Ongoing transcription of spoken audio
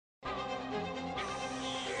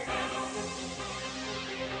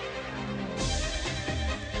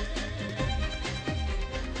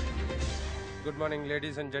Good morning,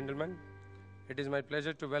 ladies and gentlemen. It is my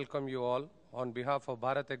pleasure to welcome you all on behalf of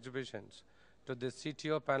Bharat Exhibitions to this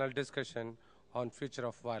CTO Panel Discussion on Future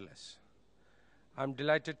of Wireless. I'm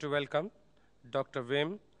delighted to welcome Dr.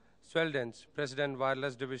 Wim Sveldens, President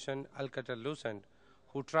Wireless Division Alcatel-Lucent,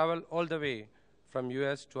 who traveled all the way from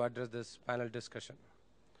US to address this panel discussion.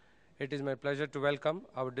 It is my pleasure to welcome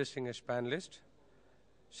our distinguished panelists,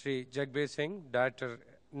 Shri Jagbir Singh, Director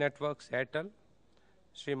Networks Airtel,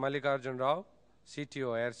 Shri Mallikarjun Rao,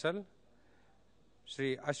 CTO Aircel,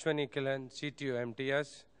 Shri Ashwani Kilan, CTO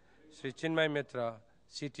MTS, Shri Chinmay Mitra,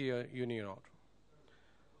 CTO Uninor.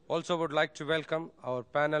 Also would like to welcome our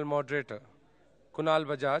panel moderator, Kunal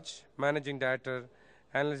Bajaj, Managing Director,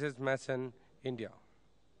 Analysis Mason, India.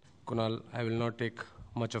 Kunal, I will not take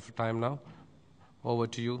much of time now. Over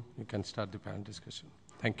to you. You can start the panel discussion.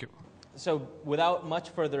 Thank you. So without much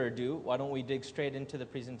further ado, why don't we dig straight into the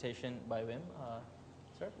presentation by Wim.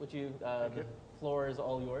 Sir, would you, the floor is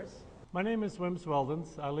all yours. My name is Wim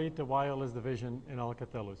Sveldens. I lead the wireless division in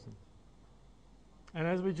Alcatel-Lucent. And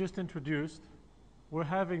as we just introduced, we're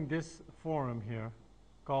having this forum here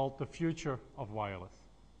called The Future of Wireless.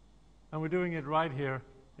 And we're doing it right here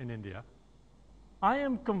in India. I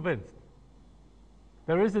am convinced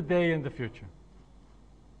there is a day in the future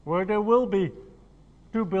where there will be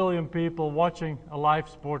 2 billion people watching a live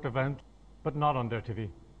sport event, but not on their TV.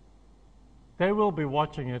 They will be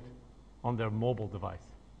watching it on their mobile device.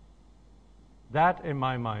 That, in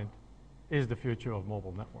my mind, is the future of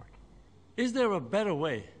mobile network. Is there a better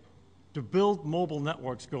way to build mobile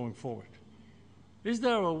networks going forward? Is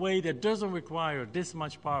there a way that doesn't require this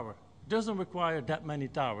much power, doesn't require that many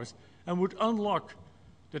towers, and would unlock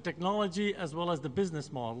the technology as well as the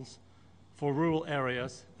business models for rural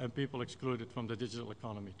areas and people excluded from the digital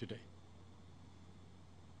economy today?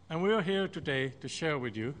 And we are here today to share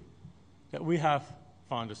with you that we have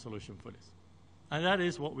found a solution for this. And that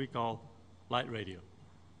is what we call light radio.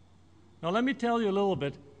 Now let me tell you a little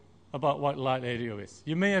bit about what light radio is.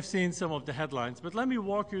 You may have seen some of the headlines, but let me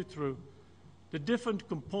walk you through the different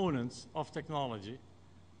components of technology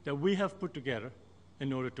that we have put together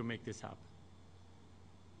in order to make this happen.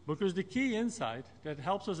 Because the key insight that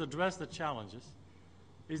helps us address the challenges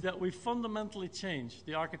is that we fundamentally change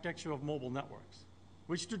the architecture of mobile networks,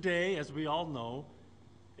 which today, as we all know,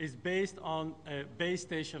 is based on a base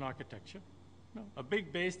station architecture, a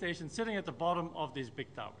big base station sitting at the bottom of these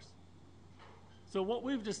big towers. So what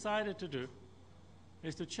we've decided to do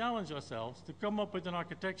is to challenge ourselves to come up with an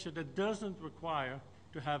architecture that doesn't require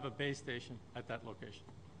to have a base station at that location.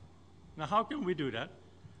 Now, how can we do that?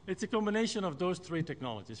 It's a combination of those 3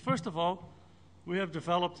 technologies. First of all, we have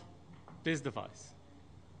developed this device.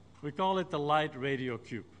 We call it the Light Radio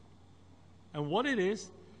Cube. And what it is,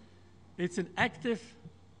 it's an active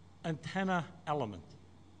antenna element.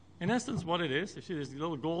 In essence, what it is, you see this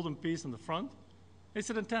little golden piece on the front,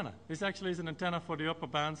 it's an antenna. This actually is an antenna for the upper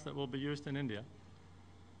bands that will be used in India.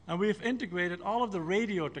 And we've integrated all of the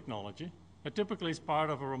radio technology that typically is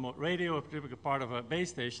part of a remote radio, or typically part of a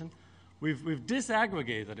base station. We've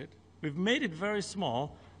disaggregated it, we've made it very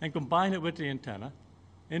small, and combined it with the antenna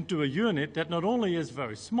into a unit that not only is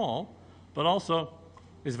very small, but also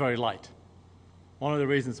is very light. One of the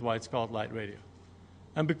reasons why it's called light radio.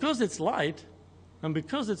 And because it's light, and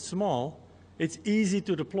because it's small, it's easy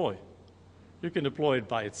to deploy. You can deploy it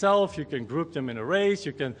by itself, you can group them in arrays,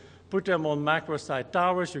 you can put them on macro site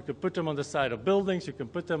towers, you can put them on the side of buildings, you can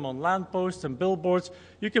put them on lampposts and billboards,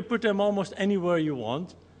 you can put them almost anywhere you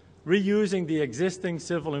want, reusing the existing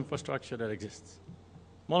civil infrastructure that exists.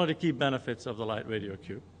 One of the key benefits of the Light Radio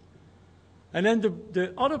Cube. And then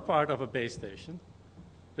the other part of a base station,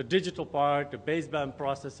 the digital part, the baseband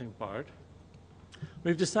processing part,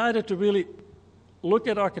 we've decided to really look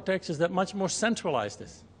at architectures that much more centralize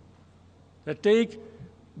this, that take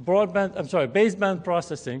baseband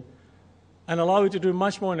processing and allow you to do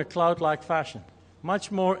much more in a cloud-like fashion,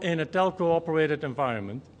 much more in a telco-operated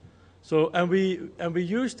environment. So, and we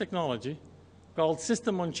use technology called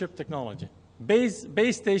system-on-chip technology, base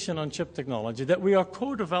station-on-chip technology that we are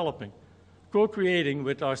co-developing, co-creating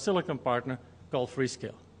with our silicon partner called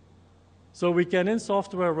Freescale. So we can, in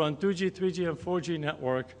software, run 2G, 3G, and 4G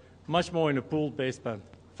network much more in a pooled baseband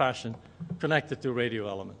fashion connected to radio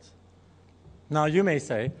elements. Now, you may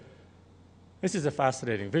say, this is a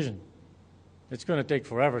fascinating vision. It's going to take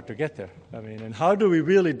forever to get there. I mean, and how do we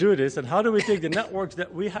really do this? And how do we take the networks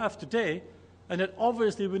that we have today and that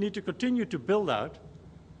obviously we need to continue to build out,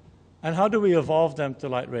 and how do we evolve them to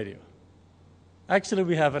light radio? Actually,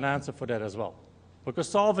 we have an answer for that as well. Because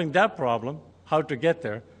solving that problem, how to get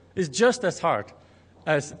there, is just as hard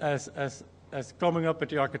as coming up with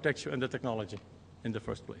the architecture and the technology in the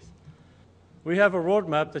first place. we have a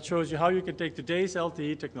roadmap that shows you how you can take today's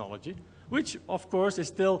LTE technology, which of course is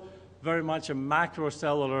still very much a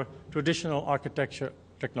macro-cellular traditional architecture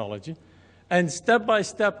technology, and step by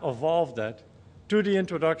step evolve that to the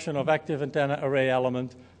introduction of active antenna array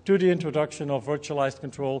element, to the introduction of virtualized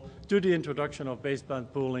control, to the introduction of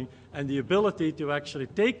baseband pooling, and the ability to actually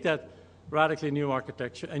take that radically new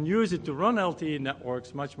architecture and use it to run LTE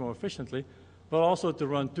networks much more efficiently, but also to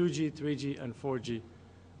run 2G, 3G, and 4G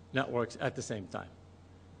networks at the same time.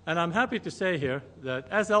 And I'm happy to say here that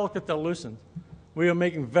as Alcatel-Lucent, we are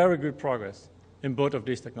making very good progress in both of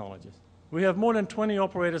these technologies. We have more than 20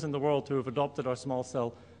 operators in the world who have adopted our small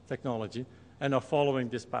cell technology and are following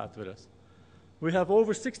this path with us. We have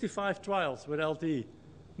over 65 trials with LTE,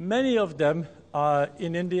 many of them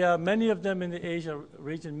in India, many of them in the Asia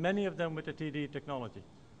region, many of them with the TD technology.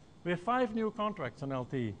 We have 5 new contracts on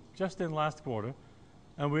LTE just in last quarter,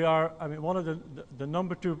 and we are, one of the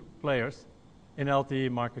number 2 players in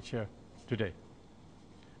LTE market share today.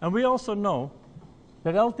 And we also know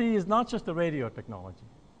that LTE is not just a radio technology.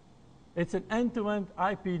 It's an end-to-end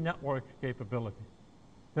IP network capability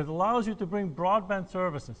that allows you to bring broadband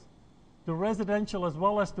services to residential as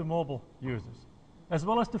well as to mobile users, as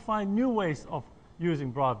well as to find new ways of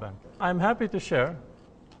using broadband. I'm happy to share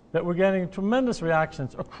that we're getting tremendous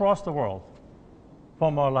reactions across the world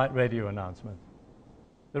from our light radio announcement.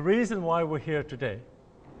 The reason why we're here today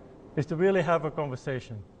is to really have a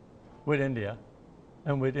conversation with India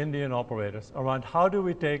and with Indian operators around how do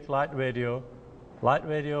we take light radio,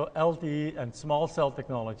 LTE, and small cell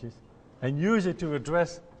technologies and use it to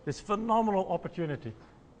address this phenomenal opportunity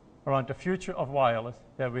around the future of wireless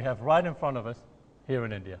that we have right in front of us here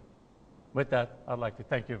in India. With that, I'd like to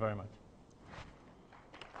thank you very much.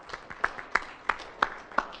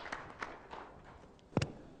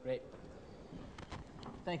 Great.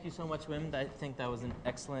 Thank you so much, Wim. I think that was an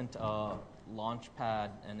excellent launch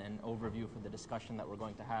pad and an overview for the discussion that we're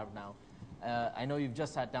going to have now. I know you've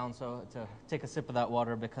just sat down, so to take a sip of that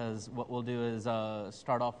water, because what we'll do is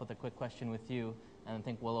start off with a quick question with you, and I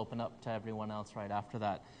think we'll open up to everyone else right after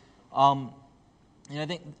that. I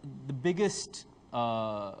think the biggest,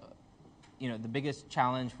 the biggest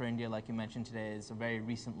challenge for India, like you mentioned today, is a very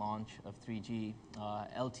recent launch of 3G,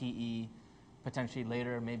 LTE, potentially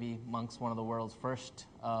later, maybe amongst one of the world's first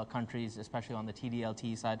countries, especially on the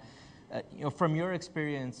TD-LTE side. From your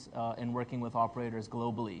experience in working with operators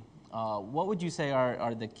globally, what would you say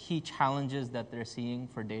are the key challenges that they're seeing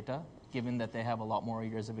for data, given that they have a lot more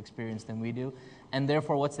years of experience than we do? And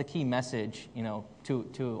therefore, what's the key message,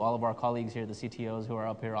 to all of our colleagues here, the CTOs who are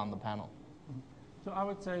up here on the panel? So I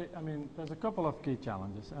would say, there's a couple of key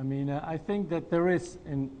challenges. I think that there is,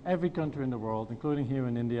 in every country in the world, including here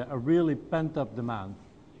in India, a really pent-up demand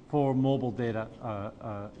for mobile data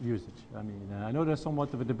usage. I know there's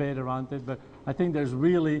somewhat of a debate around it, but I think there's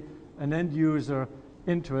really an end-user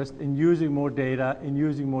interest in using more data, in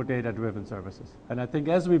using more data-driven services. And I think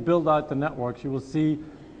as we build out the networks, you will see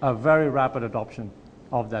a very rapid adoption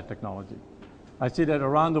of that technology. I see that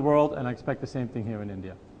around the world, and I expect the same thing here in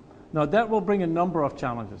India. Now, that will bring a number of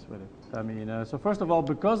challenges with it. So first of all,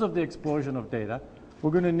 because of the explosion of data,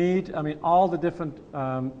 we're going to need, all the different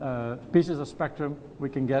pieces of spectrum we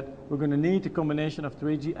can get. We're going to need a combination of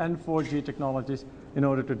 3G and 4G technologies in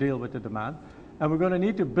order to deal with the demand. And we're going to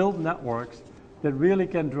need to build networks that really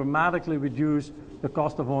can dramatically reduce the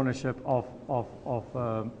cost of ownership of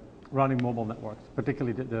running mobile networks,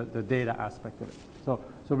 particularly the data aspect of it. So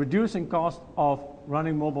reducing cost of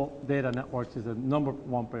running mobile data networks is the number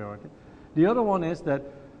 1 priority. The other one is that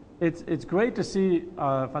it's great to see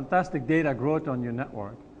fantastic data growth on your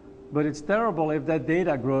network, but it's terrible if that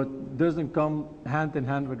data growth doesn't come hand in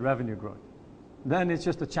hand with revenue growth. Then it's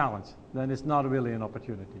just a challenge. Then it's not really an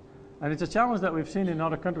opportunity. And it's a challenge that we've seen in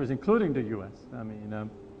other countries, including the US.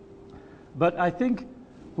 But I think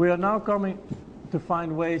we are now coming to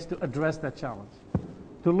find ways to address that challenge,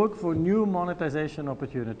 to look for new monetization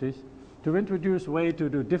opportunities, to introduce ways to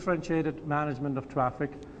do differentiated management of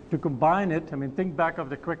traffic, to combine it, think back of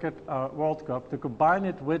the Cricket World Cup, to combine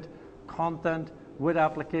it with content, with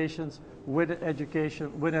applications, with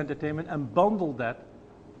education, with entertainment, and bundle that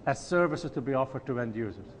as services to be offered to end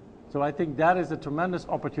users. So I think that is a tremendous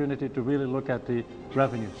opportunity to really look at the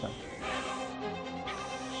revenue side.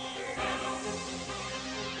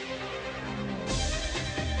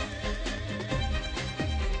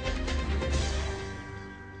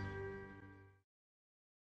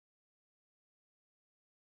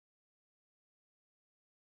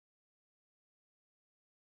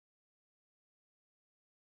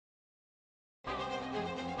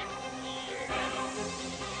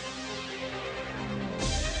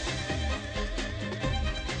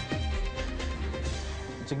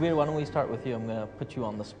 Sukhbir, why don't we start with you? I'm going to put you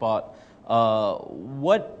on the spot.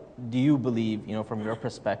 What do you believe, from your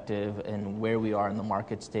perspective and where we are in the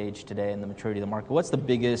market stage today and the maturity of the market, what's the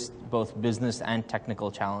biggest both business and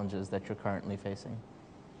technical challenges that you're currently facing?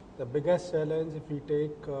 The biggest challenge, if we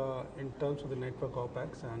take in terms of the network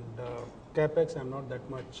OPEX and CAPEX, I'm not that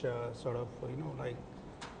much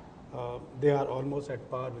they are almost at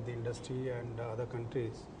par with the industry and other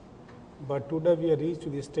countries. But today we have reached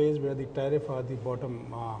to the stage where the tariff are the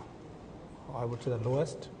bottom, I would say the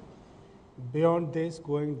lowest. Beyond this,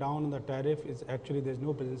 going down on the tariff is actually there's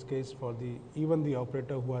no business case for even the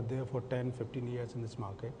operator who are there for 10, 15 years in this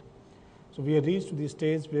market. So we have reached to the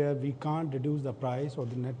stage where we can't reduce the price or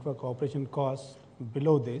the network operation costs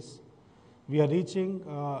below this. We are reaching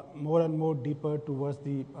more and more deeper towards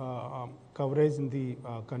the coverage in the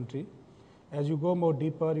country. As you go more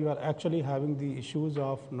deeper, you are actually having the issues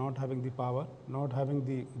of not having the power, not having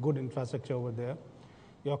the good infrastructure over there.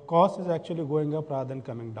 Your cost is actually going up rather than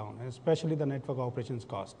coming down, and especially the network operations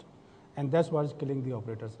cost. And that's what is killing the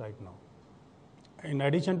operators right now. In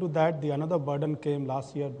addition to that, another burden came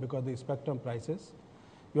last year because of the spectrum prices.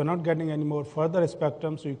 You are not getting any more further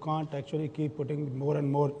spectrum, so you can't actually keep putting more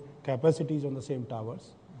and more capacities on the same towers.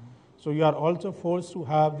 So you are also forced to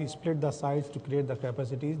have split the sites to create the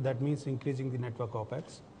capacities. That means increasing the network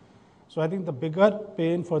OPEX. So I think the bigger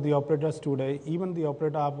pain for the operators today, even the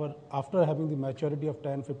operator after having the maturity of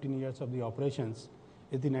 10, 15 years of the operations,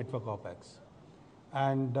 is the network OPEX.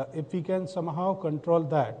 And if we can somehow control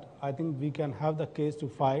that, I think we can have the case to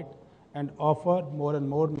fight and offer more and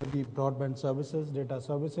more maybe broadband services, data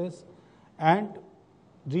services, and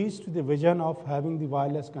reach to the vision of having the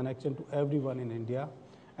wireless connection to everyone in India,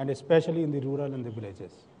 and especially in the rural and the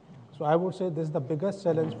villages. So I would say this is the biggest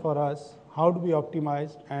challenge for us. How do we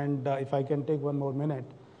optimize? And if I can take one more minute,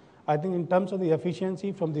 I think in terms of the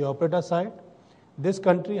efficiency from the operator side, this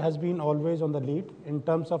country has been always on the lead in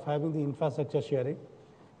terms of having the infrastructure sharing.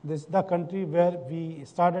 This is the country where we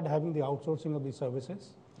started having the outsourcing of the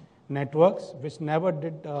services, networks, which never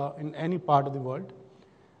did in any part of the world.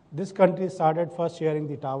 This country started first sharing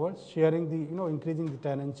the towers, sharing the, increasing the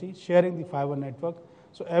tenancy, sharing the fiber network.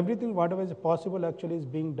 So everything, whatever is possible, actually is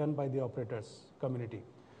being done by the operators community.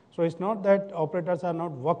 So it's not that operators are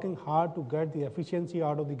not working hard to get the efficiency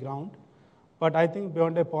out of the ground, but I think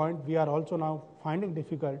beyond a point, we are also now finding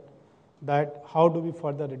difficult that how do we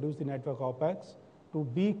further reduce the network OPEX to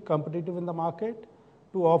be competitive in the market,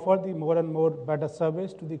 to offer the more and more better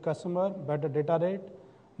service to the customer, better data rate,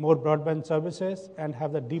 more broadband services, and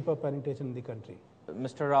have the deeper penetration in the country.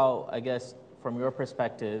 Mr. Rao, I guess from your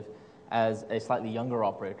perspective, as a slightly younger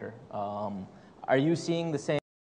operator, are you seeing the same